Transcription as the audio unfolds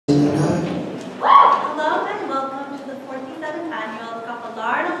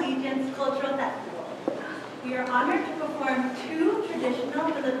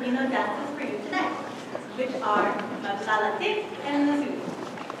of dances for you tonight, which are Maglalatik and Nasudi.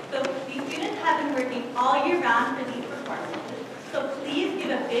 So these students have been working all year round for these performances. So please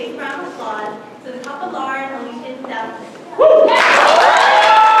give a big round of applause to the Kapalaran elite dancers.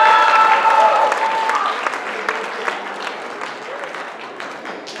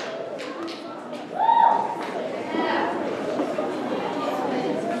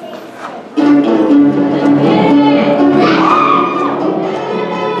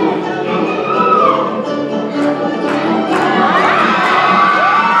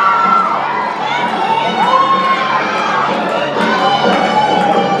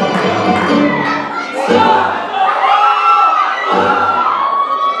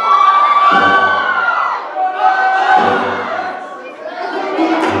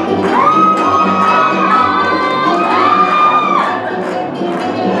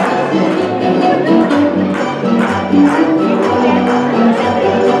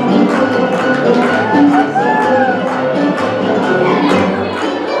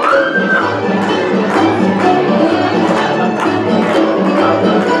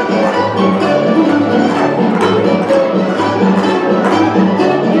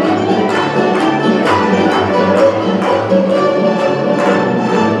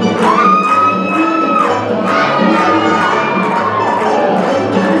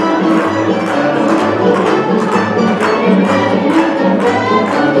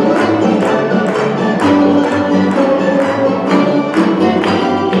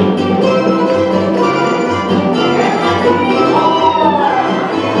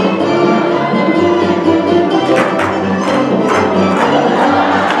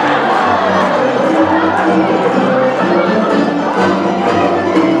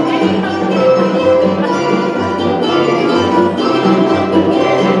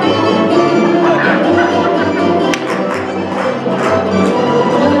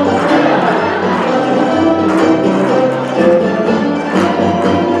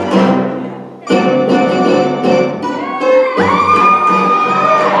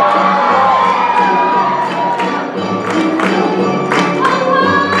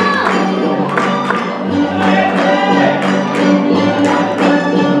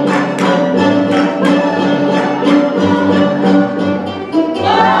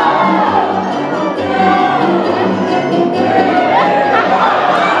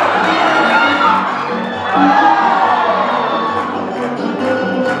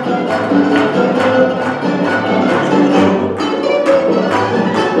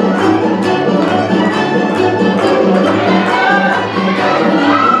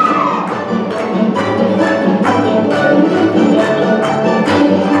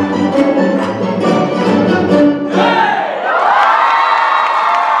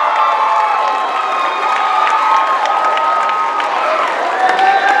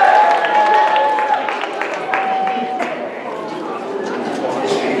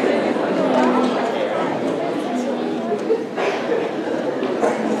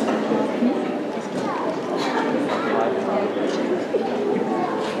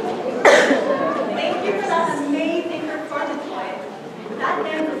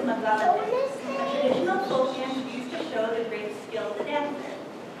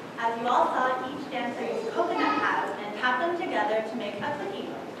 As you all saw, each dancer used coconut halves and tapped them together to make a cookie.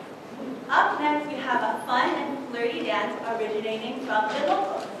 Up next, we have a fun and flirty dance originating from the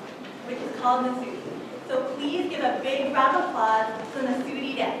locals, which is called Nasudi. So please give a big round of applause to the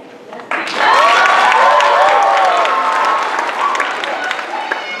Nasudi dance.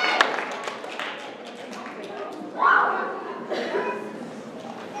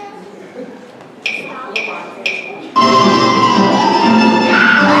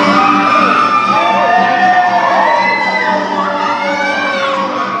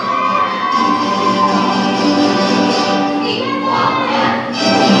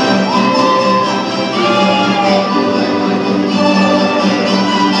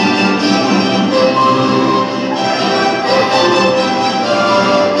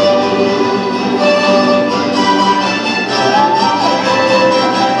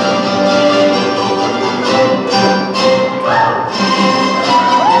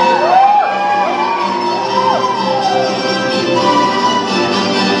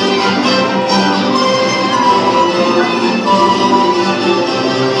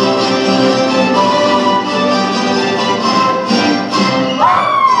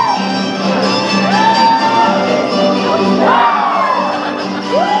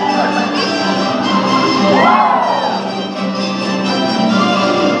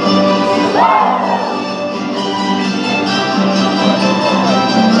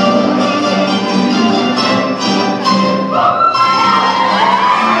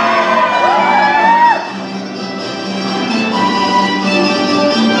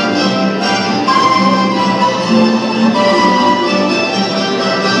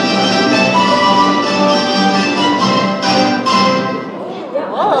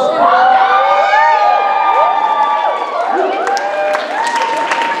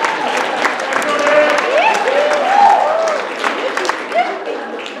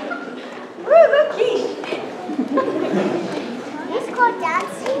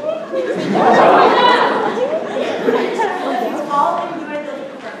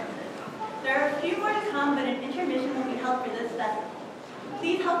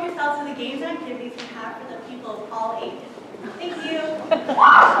 yourselves to the games and activities we have for the people of all ages. Thank you.